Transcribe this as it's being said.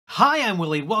Hi, I'm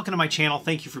Willie. Welcome to my channel.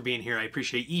 Thank you for being here. I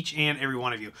appreciate each and every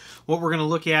one of you. What we're going to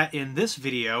look at in this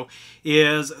video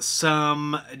is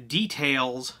some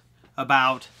details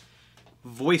about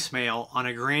voicemail on a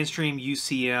Grandstream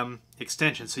UCM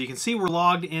extension. So you can see we're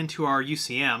logged into our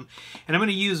UCM, and I'm going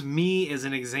to use me as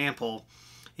an example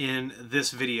in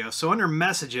this video. So under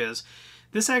messages,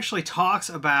 this actually talks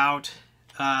about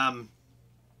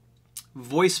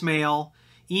voicemail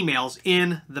emails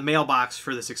in the mailbox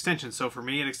for this extension. So for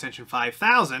me, an extension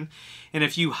 5000, and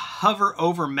if you hover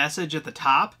over message at the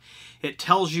top, it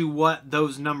tells you what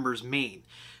those numbers mean.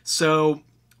 So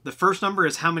the first number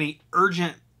is how many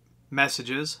urgent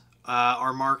messages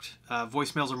are marked,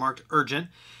 voicemails are marked urgent.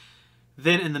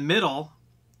 Then in the middle,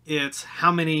 it's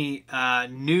how many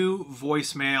new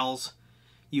voicemails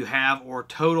you have, or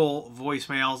total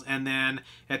voicemails, and then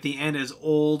at the end is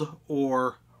old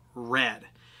or red.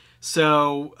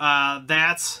 So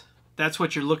that's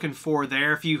what you're looking for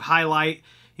there. If you highlight,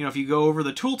 if you go over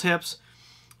the tooltips,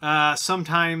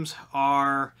 sometimes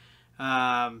are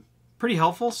pretty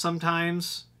helpful.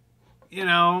 Sometimes, hit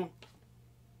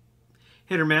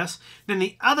or miss. Then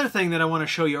the other thing that I want to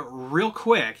show you real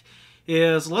quick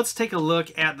is, let's take a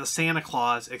look at the Santa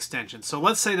Claus extension. So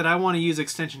let's say that I want to use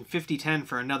extension 5010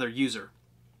 for another user,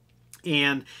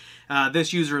 and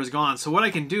this user is gone. So what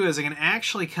I can do is I can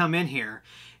actually come in here,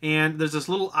 and there's this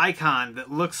little icon that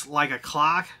looks like a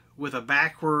clock with a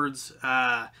backwards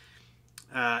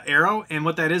arrow, and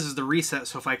what that is the reset.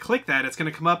 So if I click that, it's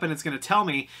going to come up and it's going to tell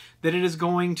me that it is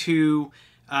going to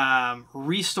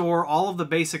restore all of the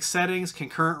basic settings,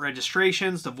 concurrent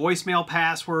registrations, the voicemail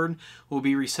password will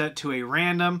be reset to a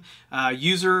random,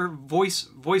 user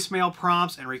voicemail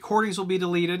prompts and recordings will be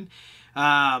deleted.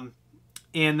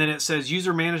 And then it says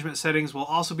user management settings will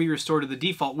also be restored to the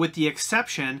default with the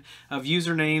exception of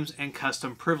usernames and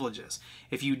custom privileges.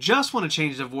 If you just want to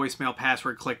change the voicemail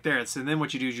password, click there. And then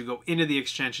what you do is you go into the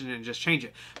extension and just change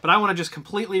it. But I want to just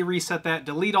completely reset that,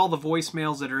 delete all the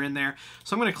voicemails that are in there.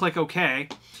 So I'm going to click OK.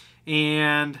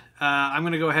 And I'm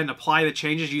going to go ahead and apply the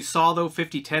changes. You saw though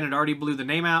 5010, it already blew the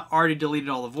name out, already deleted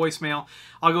all the voicemail.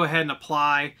 I'll go ahead and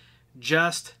apply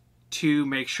just to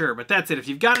make sure. But that's it. If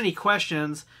you've got any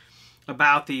questions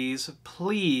about these,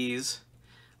 please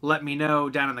let me know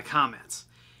down in the comments.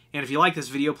 And if you like this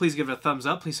video, please give it a thumbs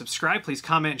up, please subscribe, please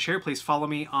comment and share, please follow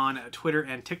me on Twitter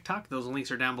and TikTok. Those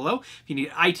links are down below. If you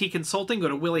need IT consulting, go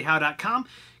to williehowe.com,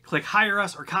 click hire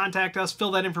us or contact us,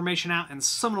 fill that information out, and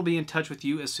someone will be in touch with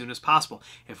you as soon as possible.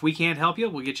 If we can't help you,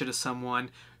 we'll get you to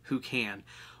someone who can.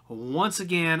 Once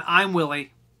again, I'm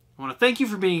Willie. I want to thank you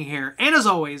for being here, and as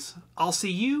always, I'll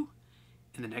see you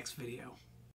in the next video.